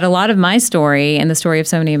 But a lot of my story, and the story of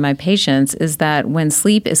so many of my patients, is that when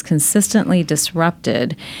sleep is consistently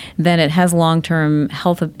disrupted, then it has long-term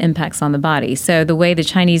health impacts on the body. So the way the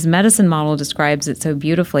Chinese medicine model describes it so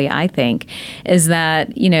beautifully, I think, is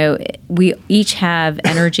that, we each have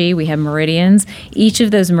energy, we have meridians. Each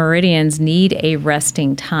of those meridians need a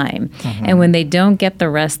resting time. And when they don't get the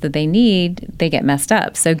rest that they need, they get messed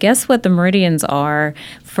up. So guess what the meridians are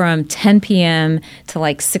from 10 p.m. to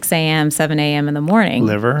like 6 a.m., 7 a.m. in the morning?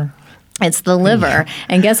 Liver. It's the liver.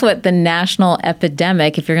 And guess what the national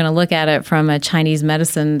epidemic, if you're going to look at it from a Chinese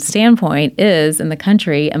medicine standpoint, is in the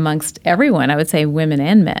country amongst everyone, I would say women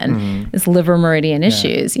and men, is liver meridian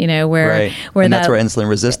issues, where that's where insulin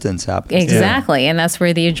resistance happens. Exactly. And that's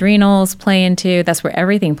where the adrenals play into, that's where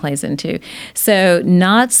everything plays into. So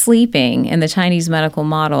not sleeping in the Chinese medical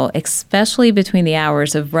model, especially between the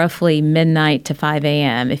hours of roughly midnight to 5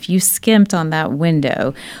 a.m., if you skimped on that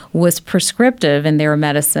window, was prescriptive in their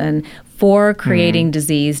medicine for creating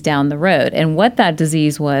disease down the road. And what that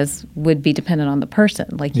disease would be dependent on the person.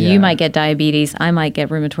 Like you might get diabetes, I might get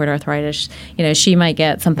rheumatoid arthritis, she might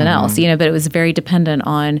get something else, but it was very dependent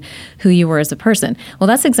on who you were as a person. Well,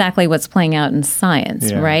 that's exactly what's playing out in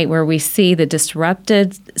science, right? Where we see the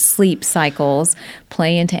disrupted sleep cycles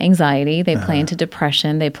play into anxiety, they play into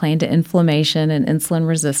depression, they play into inflammation and insulin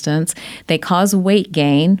resistance. They cause weight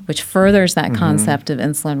gain, which furthers that concept of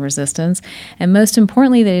insulin resistance. And most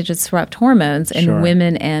importantly, they disrupt hormones in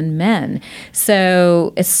women and men.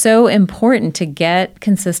 So it's so important to get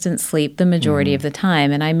consistent sleep the majority of the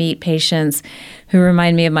time. And I meet patients who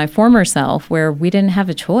remind me of my former self where we didn't have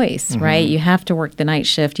a choice, right? You have to work the night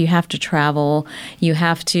shift. You have to travel. You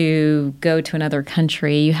have to go to another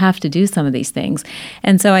country. You have to do some of these things.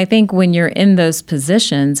 And so I think when you're in those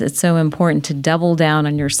positions, it's so important to double down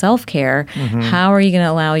on your self-care. How are you going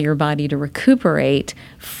to allow your body to recuperate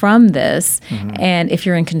from this? And if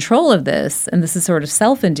you're in control of this, and this is sort of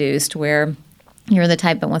self-induced where you're the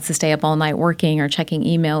type that wants to stay up all night working or checking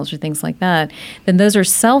emails or things like that, then those are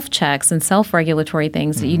self-checks and self-regulatory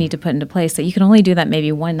things that you need to put into place. That you can only do that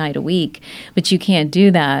maybe one night a week, but you can't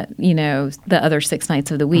do that, the other 6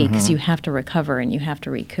 nights of the week because you have to recover and you have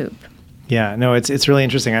to recoup. Yeah, no, it's really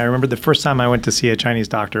interesting. I remember the first time I went to see a Chinese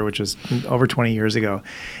doctor, which was over 20 years ago,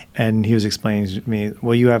 and he was explaining to me,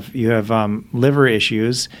 well, you have liver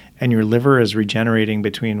issues, and your liver is regenerating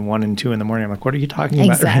between 1 and 2 in the morning. I'm like, what are you talking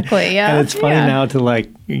about? Exactly, yeah. And it's funny now to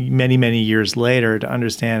many, many years later to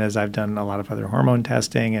understand, as I've done a lot of other hormone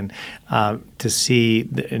testing, and to see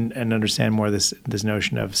and understand more this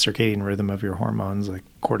notion of circadian rhythm of your hormones, like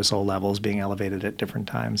cortisol levels being elevated at different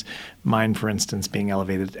times. Mine, for instance, being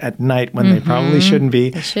elevated at night when they probably shouldn't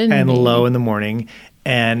be, low in the morning.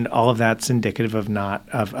 And all of that's indicative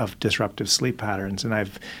of disruptive sleep patterns. And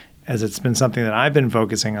as it's been something that I've been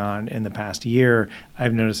focusing on in the past year,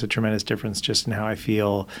 I've noticed a tremendous difference just in how I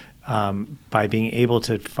feel by being able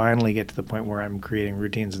to finally get to the point where I'm creating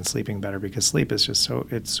routines and sleeping better, because sleep is just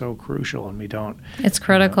so crucial, and we don't. It's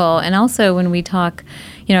critical. And also when we talk,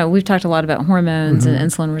 we've talked a lot about hormones and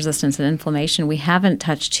insulin resistance and inflammation. We haven't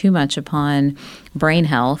touched too much upon brain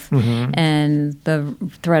health and the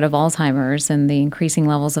threat of Alzheimer's and the increasing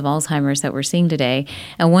levels of Alzheimer's that we're seeing today.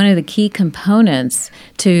 And one of the key components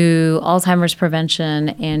to Alzheimer's prevention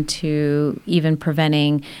and to even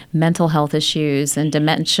preventing mental health issues and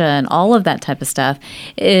dementia and all of that type of stuff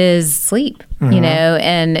is sleep,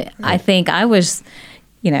 and I think I was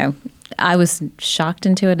shocked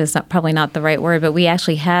into it. Is probably not the right word, but we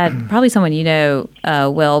actually had probably someone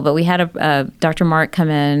Will, but we had a Dr. Mark come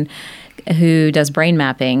in who does brain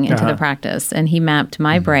mapping into the practice, and he mapped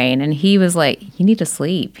my brain, and he was like, "You need to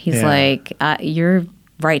sleep." He's like, "You're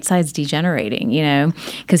right side's degenerating,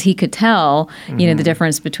 because he could tell, the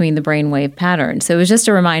difference between the brainwave patterns. So it was just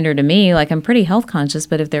a reminder to me, like, I'm pretty health conscious,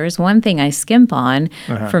 but if there is one thing I skimp on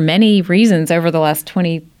for many reasons over the last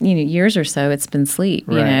 20 years or so, it's been sleep,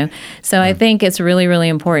 So I think it's really, really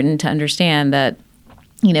important to understand that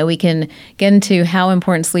we can get into how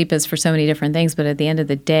important sleep is for so many different things, but at the end of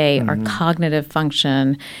the day, our cognitive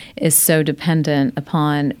function is so dependent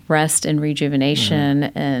upon rest and rejuvenation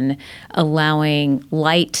and allowing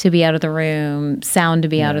light to be out of the room, sound to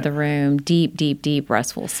be out of the room, deep, deep, deep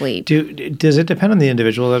restful sleep. Does it depend on the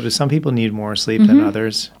individual, though? Do some people need more sleep than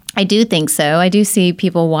others? I do think so. I do see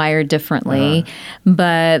people wired differently.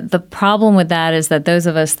 But the problem with that is that those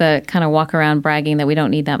of us that kind of walk around bragging that we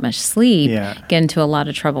don't need that much sleep get into a lot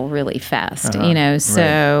of trouble really fast,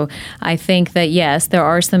 So I think that, yes, there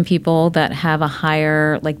are some people that have a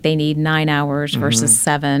higher, like they need 9 hours versus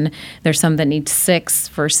 7. There's some that need 6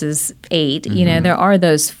 versus 8. There are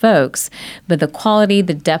those folks. But the quality,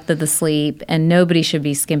 the depth of the sleep, and nobody should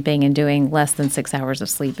be skimping and doing less than 6 hours of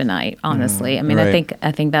sleep a night, honestly. I mean, I think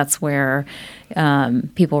that's where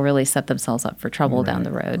people really set themselves up for trouble down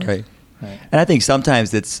the road. Right. And I think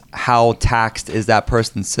sometimes it's how taxed is that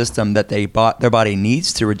person's system that their body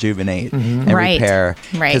needs to rejuvenate and repair.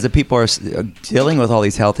 Because if people are dealing with all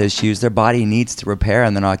these health issues, their body needs to repair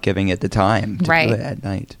and they're not giving it the time to do it at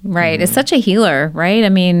night. Right. It's such a healer, right? I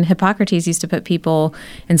mean, Hippocrates used to put people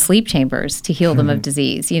in sleep chambers to heal them of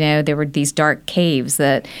disease. There were these dark caves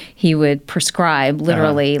that he would prescribe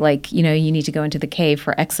literally, like, you need to go into the cave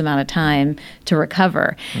for X amount of time to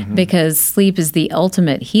recover because sleep is the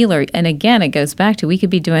ultimate healer. And again, it goes back to we could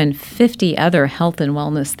be doing 50 other health and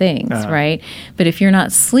wellness things, right? But if you're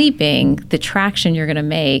not sleeping, the traction you're going to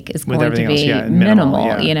make is going to be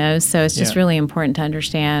minimal, So it's just really important to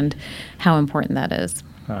understand how important that is.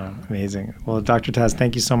 Amazing. Well, Dr. Taz,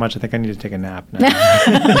 thank you so much. I think I need to take a nap now.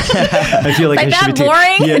 I feel like I should be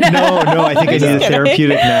boring? No, I think I need a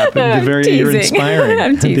therapeutic nap. You're inspiring.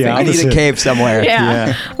 I'm teasing. I need a cave somewhere.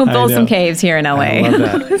 Yeah. We'll build some caves here in LA. I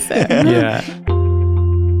love that.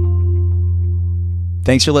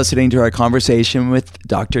 Thanks for listening to our conversation with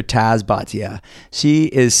Dr. Taz Bhatia. She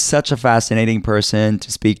is such a fascinating person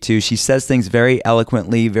to speak to. She says things very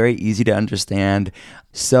eloquently, very easy to understand.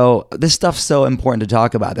 So this stuff's so important to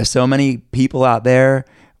talk about. There's so many people out there,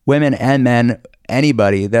 women and men,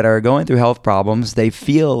 anybody that are going through health problems. They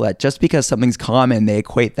feel that just because something's common, they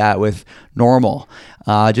equate that with normal.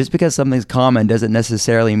 Just because something's common doesn't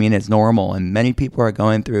necessarily mean it's normal. And many people are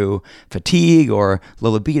going through fatigue or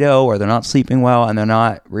low libido, or they're not sleeping well, and they're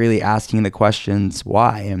not really asking the questions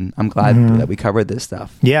why. And I'm glad that we covered this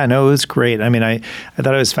stuff. Yeah, no, it was great. I mean, I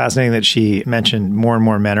thought it was fascinating that she mentioned more and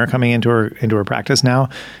more men are coming into her practice now,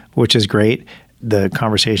 which is great. The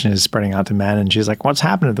conversation is spreading out to men, and she's like, what's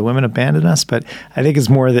happened? Have the women abandoned us? But I think it's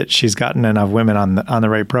more that she's gotten enough women on the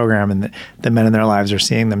right program, and the men in their lives are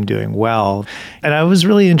seeing them doing well. And I was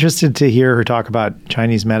really interested to hear her talk about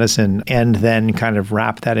Chinese medicine and then kind of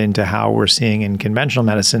wrap that into how we're seeing in conventional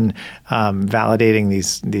medicine, validating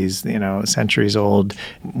these centuries old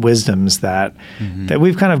wisdoms that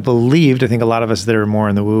we've kind of believed. I think a lot of us that are more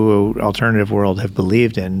in the woo-woo alternative world have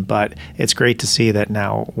believed in, but it's great to see that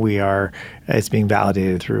now it's being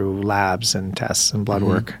validated through labs and tests and blood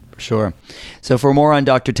work. Sure. So for more on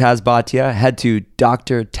Dr. Taz Bhatia, head to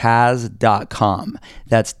drtaz.com.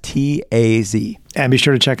 That's T-A-Z. And be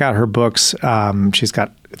sure to check out her books. She's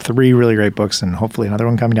got 3 really great books and hopefully another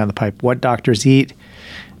one coming down the pipe. What Doctors Eat,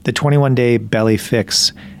 The 21-Day Belly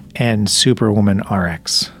Fix, and Superwoman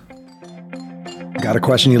RX. Got a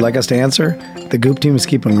question you'd like us to answer? The Goop team is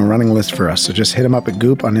keeping a running list for us, so just hit them up at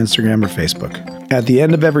Goop on Instagram or Facebook. At the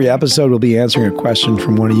end of every episode, we'll be answering a question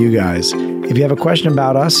from one of you guys. If you have a question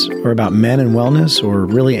about us or about men and wellness or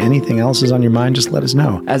really anything else is on your mind, just let us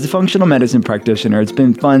know. As a functional medicine practitioner, it's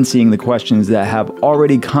been fun seeing the questions that have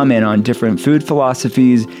already come in on different food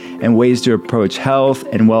philosophies and ways to approach health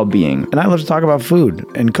and well-being. And I love to talk about food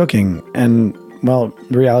and cooking and, well,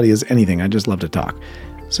 the reality is anything. I just love to talk.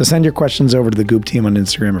 So send your questions over to the Goop team on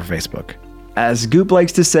Instagram or Facebook. As Goop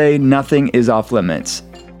likes to say, nothing is off limits.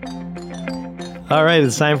 All right,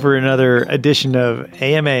 it's time for another edition of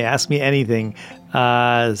AMA Ask Me Anything.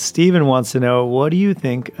 Steven wants to know, what do you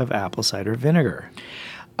think of apple cider vinegar?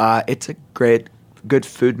 It's a good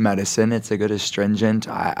food medicine. It's a good astringent.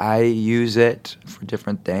 I use it for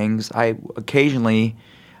different things. I occasionally,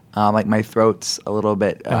 like my throat's a little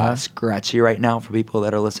bit scratchy right now for people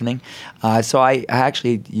that are listening. So I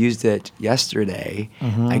actually used it yesterday.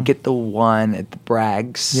 I get the one at the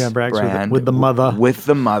Bragg's brand. With the mother. With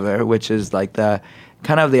the mother, which is like the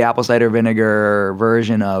kind of the apple cider vinegar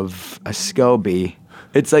version of a SCOBY.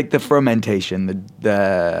 It's like the fermentation,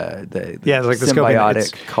 the Yeah, it's like the scoping.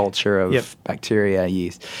 symbiotic culture of bacteria,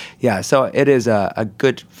 yeast. Yeah, so it is a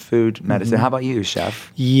good food medicine. How about you,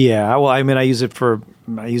 chef? Yeah, well, I mean, I use it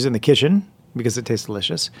in the kitchen because it tastes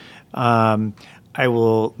delicious. I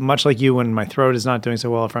will, much like you, when my throat is not doing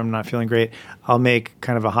so well, if I'm not feeling great, I'll make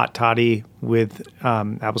kind of a hot toddy with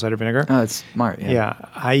apple cider vinegar. Oh, that's smart. Yeah,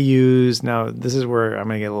 I use, now this is where I'm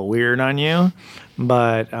going to get a little weird on you,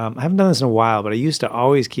 but I haven't done this in a while, but I used to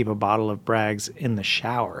always keep a bottle of Bragg's in the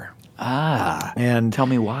shower. And tell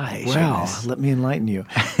me why. Well, let me enlighten you.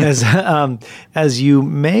 As you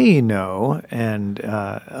may know, and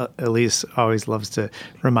Elise always loves to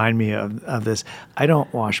remind me of this, I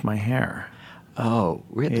don't wash my hair. Oh,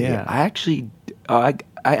 really? Yeah. I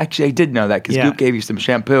did know that because Goop gave you some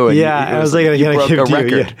shampoo. And I was like, you broke a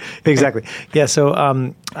record. Yeah, exactly. Yeah, so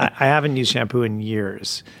I haven't used shampoo in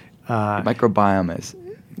years. Microbiome is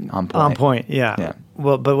on point. On point, yeah.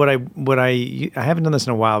 Well, but I haven't done this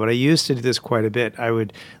in a while, but I used to do this quite a bit. I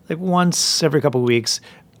would, like once every couple of weeks,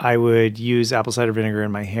 I would use apple cider vinegar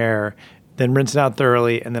in my hair, then rinse it out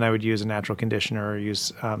thoroughly, and then I would use a natural conditioner or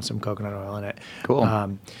use some coconut oil in it.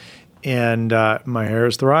 Cool. And my hair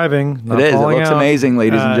is thriving. It is. It looks amazing,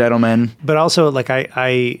 ladies and gentlemen. But also, like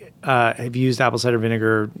I have used apple cider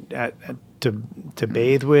vinegar to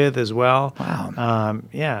bathe with as well. Wow.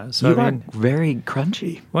 Yeah. So you are very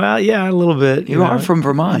crunchy. Well, yeah, a little bit. You are from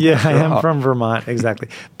Vermont. Yeah, I am from Vermont. Exactly.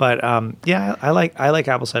 But yeah, I like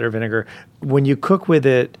apple cider vinegar. When you cook with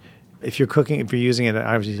it, if you're using it at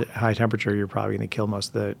obviously high temperature, you're probably going to kill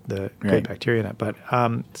most of the good bacteria in it. But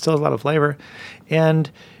it still has a lot of flavor, and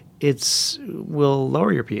will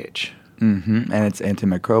lower your pH. Mm-hmm. And it's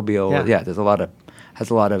antimicrobial. Yeah, has a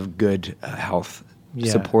lot of good health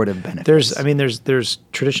supportive benefits. There's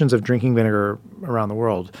traditions of drinking vinegar around the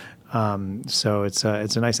world. So it's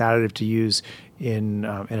a nice additive to use in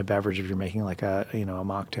a beverage if you're making like a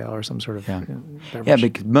mocktail or some sort of beverage. Yeah,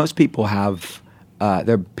 because most people have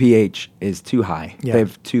their pH is too high. Yeah. They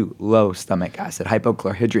have too low stomach acid,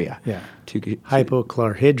 hypochlorhydria. Yeah.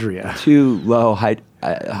 Hypochlorhydria. Too low high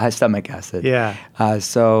stomach acid. Yeah.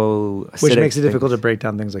 Which makes it difficult to break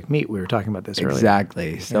down things like meat. We were talking about this earlier.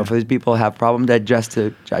 Exactly. So if these people have problem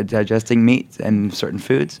digesting meats and certain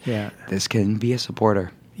foods, this can be a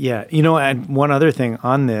supporter. Yeah. And one other thing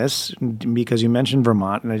on this, because you mentioned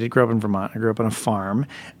Vermont, and I did grow up in Vermont. I grew up on a farm.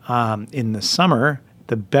 In the summer,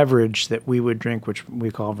 the beverage that we would drink, which we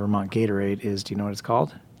call Vermont Gatorade, is, do you know what it's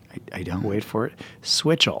called? I don't. Wait for it.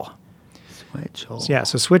 Switchel. Switchel. Yeah,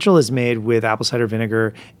 so Switchel is made with apple cider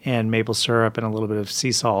vinegar and maple syrup and a little bit of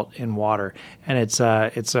sea salt in water, and it's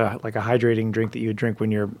like a hydrating drink that you would drink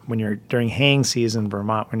when you're during haying season in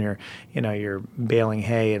Vermont, when you're baling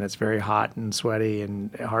hay and it's very hot and sweaty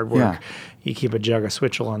and hard work. Yeah. You keep a jug of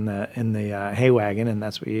Switchel in the hay wagon, and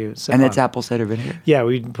that's what you sip And on. it's apple cider vinegar. Yeah,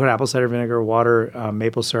 we put apple cider vinegar, water,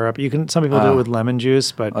 maple syrup. Some people do it with lemon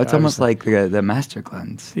juice, but it's almost like the Master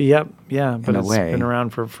Cleanse. Yep, yeah, but it's way. been around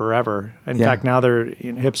for forever. In fact, now they're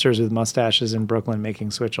hipsters with mustaches in Brooklyn making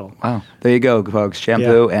Switchel. Wow, there you go, folks.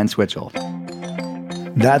 Shampoo and Switchel.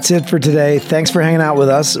 That's it for today. Thanks for hanging out with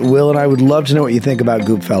us. Will and I would love to know what you think about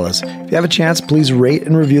Goop Fellas. If you have a chance, please rate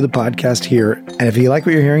and review the podcast here. And if you like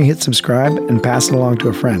what you're hearing, hit subscribe and pass it along to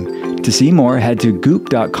a friend. To see more, head to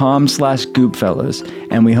goop.com/goopfellas.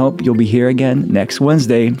 And we hope you'll be here again next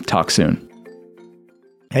Wednesday. Talk soon.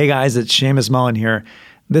 Hey guys, it's Seamus Mullen here.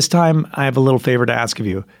 This time, I have a little favor to ask of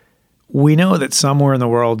you. We know that somewhere in the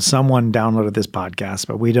world, someone downloaded this podcast,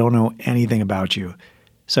 but we don't know anything about you.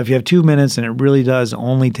 So if you have 2 minutes, and it really does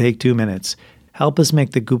only take 2 minutes, help us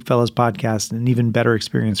make the Goop Fellas podcast an even better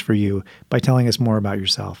experience for you by telling us more about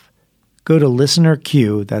yourself. Go to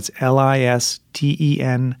ListenerQ, that's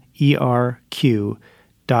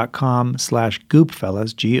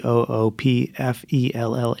listenerq.com/goopfellas,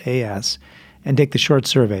 GOOPFELLAS, and take the short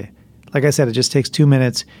survey. Like I said, it just takes 2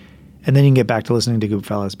 minutes, and then you can get back to listening to Goop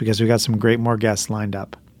Fellas because we got some great more guests lined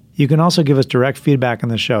up. You can also give us direct feedback on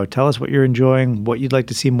the show. Tell us what you're enjoying, what you'd like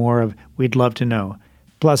to see more of. We'd love to know.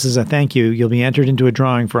 Plus, as a thank you, you'll be entered into a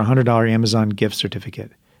drawing for a $100 Amazon gift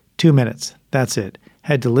certificate. 2 minutes. That's it.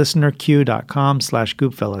 Head to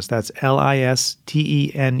listenerq.com/goopfellas. That's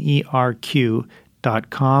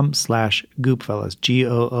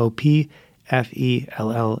listenerq.com/goopfellas,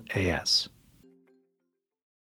 GOOPFELLAS.